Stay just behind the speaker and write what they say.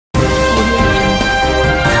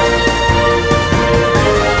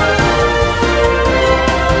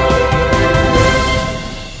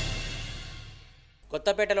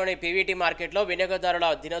కొత్తపేటలోని PVT మార్కెట్లో వినియోగదారుల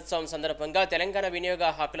దినోత్సవం సందర్భంగా తెలంగాణ వినియోగ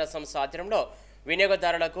హక్కుల సంస్థ ఆధ్వర్యంలో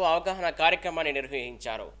వినియోగదారులకు అవగాహన కార్యక్రమాన్ని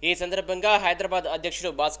నిర్వహించారు. ఈ సందర్భంగా హైదరాబాద్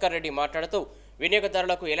అధ్యక్షుడు భాస్కర్ రెడ్డి మాట్లాడుతూ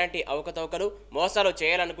వినియోగదారులకు ఎలాంటి అవకతవకలు, మోసాలు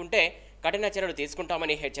చేయాలనుకుంటే కఠిన చర్యలు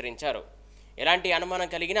తీసుకుంటామని హెచ్చరించారు. ఎలాంటి అనుమానం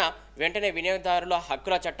కలిగినా వెంటనే వినియోగదారుల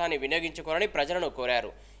హక్కుల చట్టాన్ని వినియోగించుకోవాలని ప్రజలను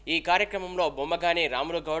కోరారు. ఈ కార్యక్రమంలో బొమ్మగాని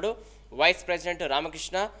రాములు గౌడ్, వైస్ ప్రెసిడెంట్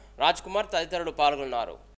రామకృష్ణ, రాజ్ కుమార్ తదితరులు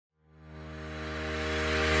పాల్గొన్నారు.